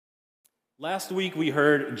Last week we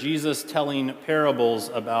heard Jesus telling parables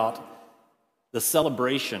about the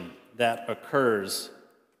celebration that occurs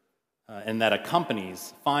and that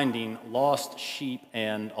accompanies finding lost sheep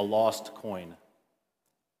and a lost coin.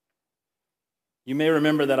 You may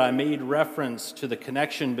remember that I made reference to the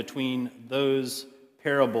connection between those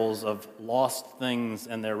parables of lost things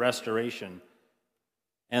and their restoration,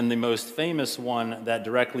 and the most famous one that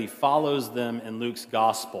directly follows them in Luke's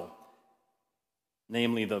gospel,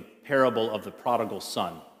 namely the parable of the prodigal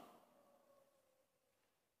son.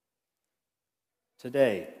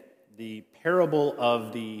 Today, the parable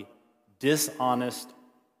of the dishonest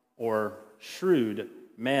or shrewd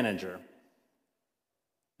manager.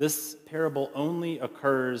 This parable only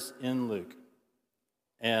occurs in Luke.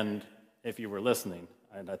 And if you were listening,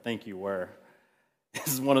 and I think you were, this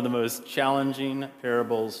is one of the most challenging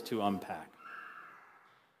parables to unpack.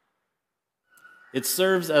 It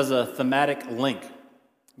serves as a thematic link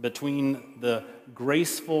between the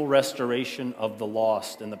graceful restoration of the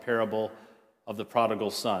lost in the parable of the prodigal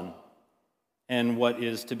son and what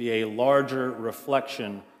is to be a larger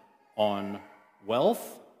reflection on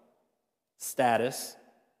wealth, status,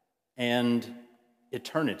 and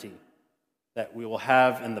eternity that we will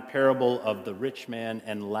have in the parable of the rich man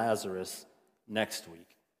and Lazarus next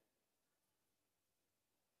week.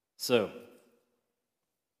 So,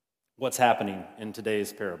 what's happening in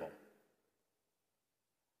today's parable?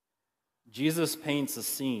 Jesus paints a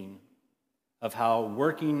scene of how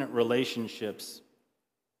working relationships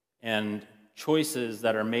and choices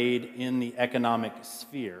that are made in the economic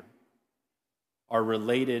sphere are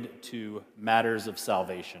related to matters of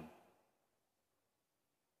salvation.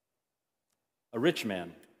 A rich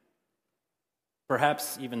man,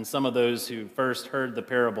 perhaps even some of those who first heard the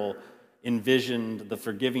parable envisioned the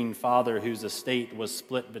forgiving father whose estate was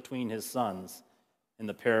split between his sons in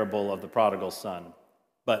the parable of the prodigal son.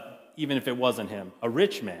 But even if it wasn't him, a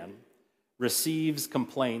rich man receives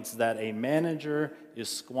complaints that a manager is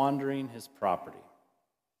squandering his property.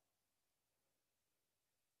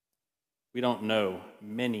 We don't know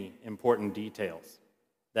many important details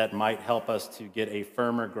that might help us to get a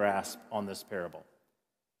firmer grasp on this parable.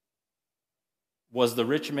 Was the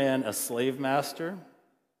rich man a slave master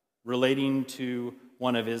relating to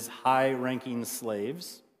one of his high-ranking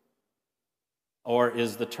slaves? Or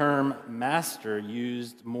is the term master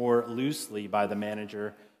used more loosely by the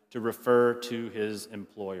manager to refer to his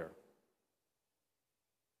employer?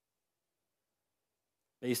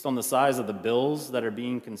 Based on the size of the bills that are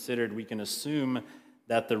being considered, we can assume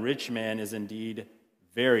that the rich man is indeed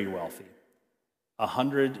very wealthy.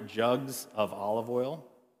 100 jugs of olive oil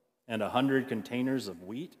and 100 containers of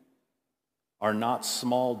wheat are not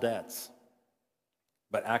small debts,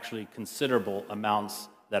 but actually considerable amounts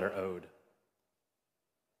that are owed.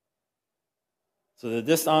 So the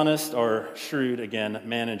dishonest or shrewd, again,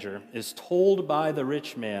 manager is told by the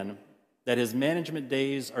rich man that his management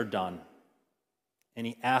days are done, and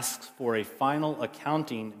he asks for a final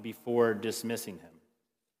accounting before dismissing him.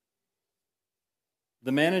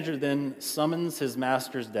 The manager then summons his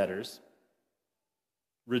master's debtors,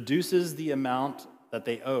 reduces the amount that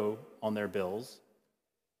they owe on their bills,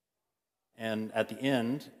 and at the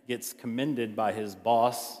end gets commended by his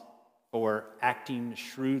boss for acting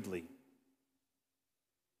shrewdly.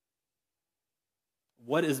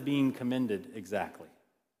 What is being commended exactly?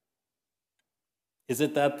 Is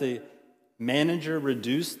it that the manager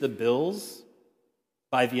reduced the bills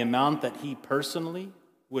by the amount that he personally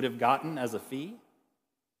would have gotten as a fee,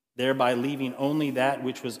 thereby leaving only that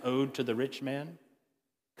which was owed to the rich man,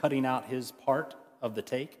 cutting out his part of the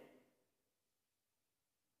take?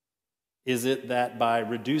 Is it that by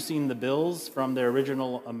reducing the bills from their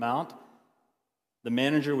original amount, the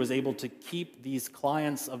manager was able to keep these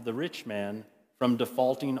clients of the rich man from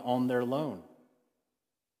defaulting on their loan,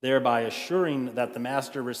 thereby assuring that the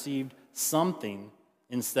master received something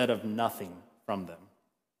instead of nothing from them?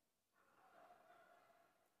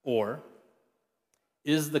 Or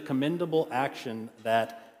is the commendable action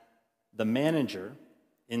that the manager,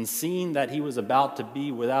 in seeing that he was about to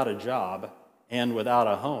be without a job and without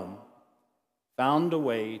a home, found a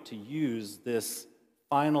way to use this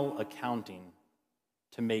final accounting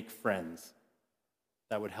to make friends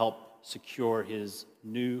that would help secure his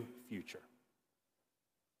new future?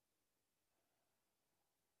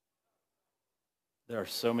 There are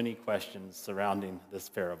so many questions surrounding this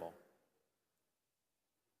parable.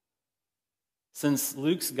 Since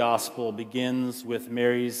Luke's gospel begins with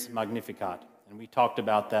Mary's Magnificat, and we talked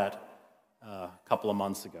about that a couple of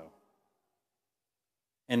months ago,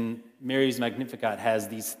 and Mary's Magnificat has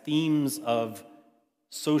these themes of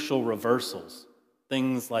social reversals,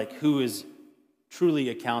 things like who is truly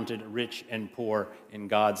accounted rich and poor in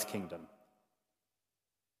God's kingdom.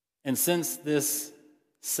 And since this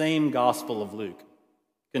same Gospel of Luke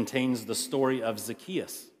contains the story of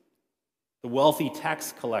Zacchaeus, the wealthy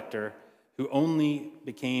tax collector who only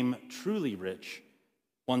became truly rich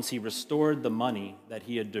once he restored the money that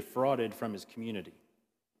he had defrauded from his community.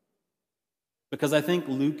 Because I think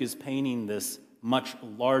Luke is painting this much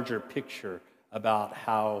larger picture about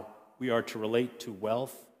how we are to relate to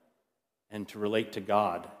wealth and to relate to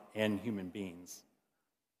God and human beings.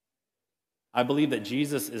 I believe that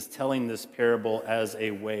Jesus is telling this parable as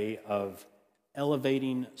a way of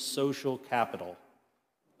elevating social capital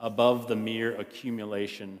above the mere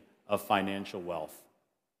accumulation of financial wealth.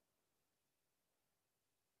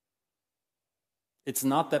 It's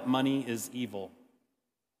not that money is evil.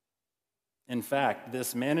 In fact,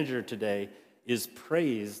 this manager today is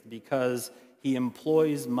praised because he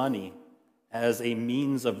employs money as a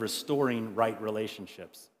means of restoring right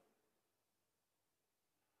relationships.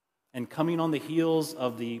 And coming on the heels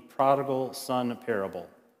of the prodigal son parable,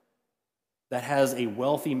 that has a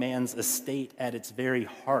wealthy man's estate at its very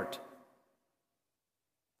heart,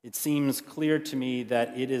 it seems clear to me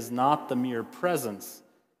that it is not the mere presence,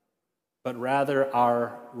 but rather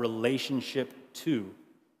our relationship to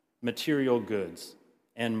material goods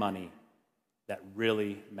and money that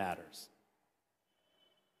really matters.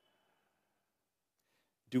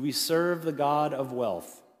 Do we serve the God of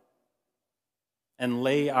wealth and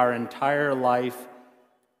lay our entire life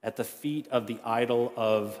at the feet of the idol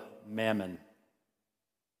of mammon,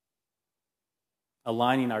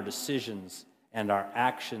 aligning our decisions and our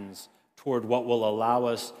actions toward what will allow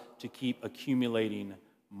us to keep accumulating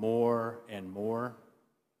more and more?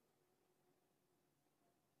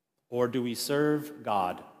 Or do we serve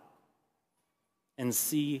God and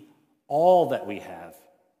see all that we have,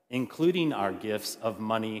 including our gifts of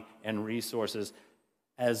money and resources,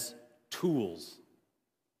 as tools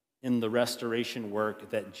in the restoration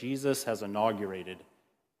work that Jesus has inaugurated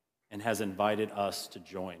and has invited us to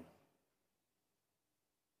join?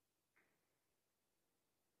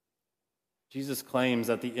 Jesus claims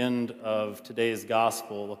at the end of today's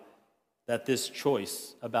gospel that this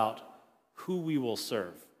choice about who we will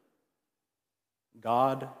serve,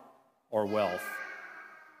 God or wealth,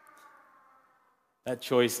 that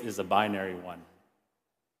choice is a binary one.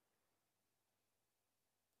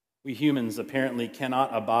 We humans apparently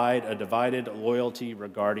cannot abide a divided loyalty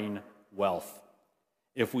regarding wealth.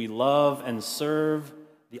 If we love and serve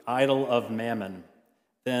the idol of mammon,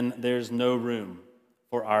 then there's no room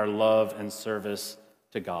for our love and service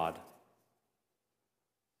to God.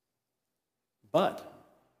 But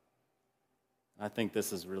I think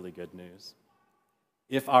this is really good news.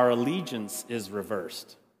 If our allegiance is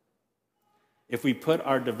reversed, if we put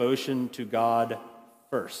our devotion to God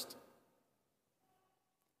first,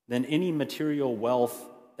 then any material wealth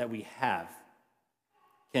that we have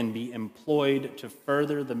can be employed to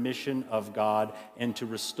further the mission of God and to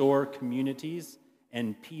restore communities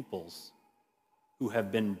and peoples who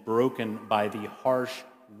have been broken by the harsh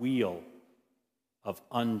wheel of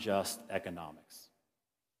unjust economics.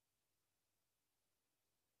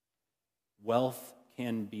 Wealth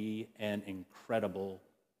can be an incredible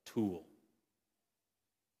tool,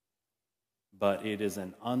 but it is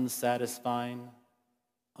an unsatisfying,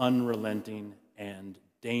 unrelenting, and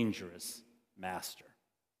dangerous master.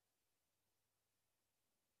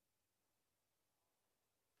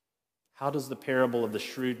 How does the parable of the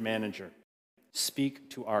shrewd manager speak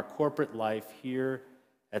to our corporate life here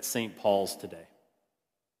at St. Paul's today?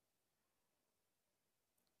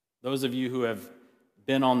 Those of you who have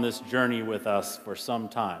been on this journey with us for some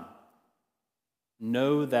time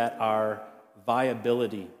know that our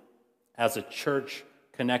viability as a church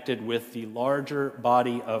connected with the larger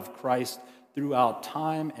body of Christ throughout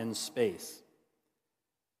time and space,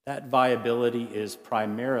 that viability is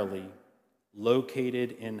primarily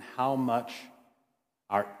located in how much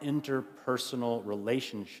our interpersonal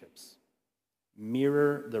relationships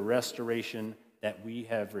mirror the restoration that we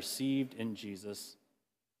have received in Jesus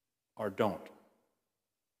or don't.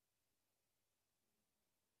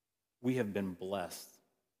 We have been blessed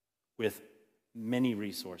with many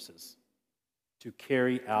resources to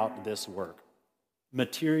carry out this work.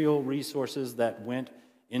 Material resources that went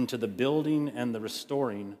into the building and the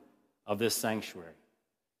restoring of this sanctuary,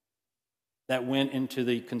 that went into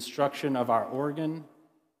the construction of our organ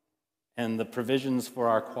and the provisions for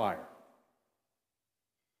our choir.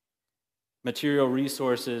 Material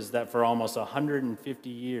resources that for almost 150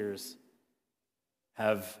 years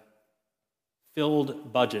have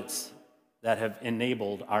filled budgets that have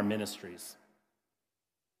enabled our ministries.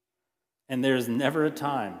 And there's never a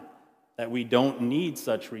time that we don't need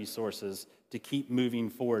such resources to keep moving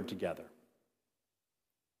forward together.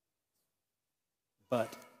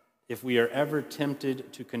 But if we are ever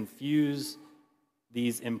tempted to confuse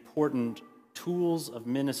these important tools of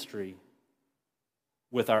ministry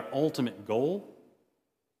with our ultimate goal,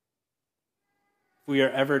 if we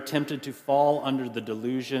are ever tempted to fall under the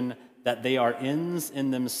delusion that they are ends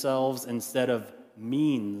in themselves instead of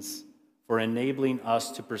means for enabling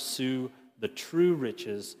us to pursue the true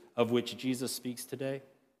riches of which Jesus speaks today,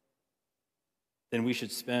 then we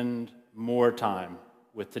should spend more time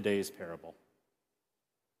with today's parable.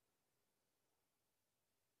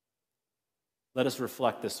 Let us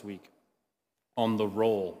reflect this week on the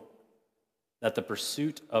role that the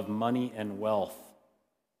pursuit of money and wealth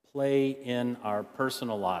play in our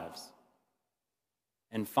personal lives,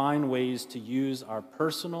 and find ways to use our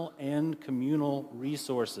personal and communal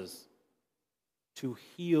resources to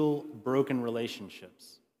heal broken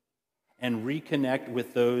relationships and reconnect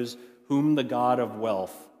with those whom the God of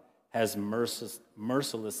wealth has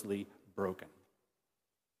mercilessly broken.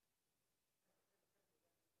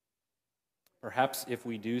 Perhaps if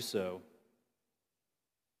we do so,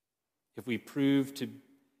 if we prove to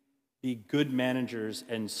be good managers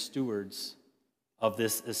and stewards of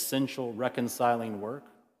this essential reconciling work,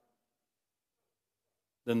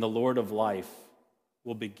 then the Lord of life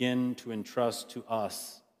will begin to entrust to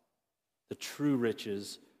us the true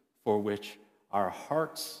riches for which our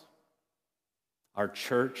hearts, our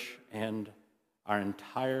church, and our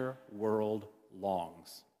entire world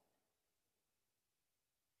longs.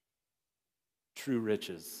 True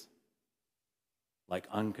riches like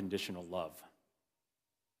unconditional love,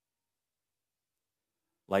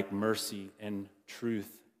 like mercy and truth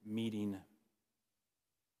meeting,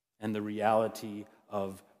 and the reality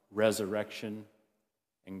of resurrection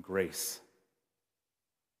and grace.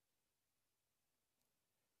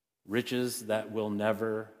 Riches that will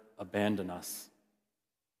never abandon us,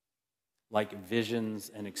 like visions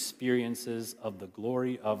and experiences of the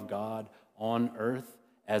glory of God on earth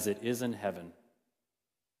as it is in heaven,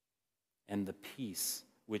 and the peace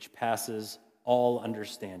which passes all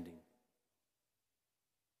understanding.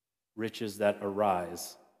 Riches that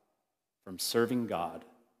arise from serving God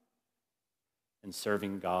and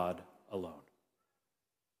serving God alone.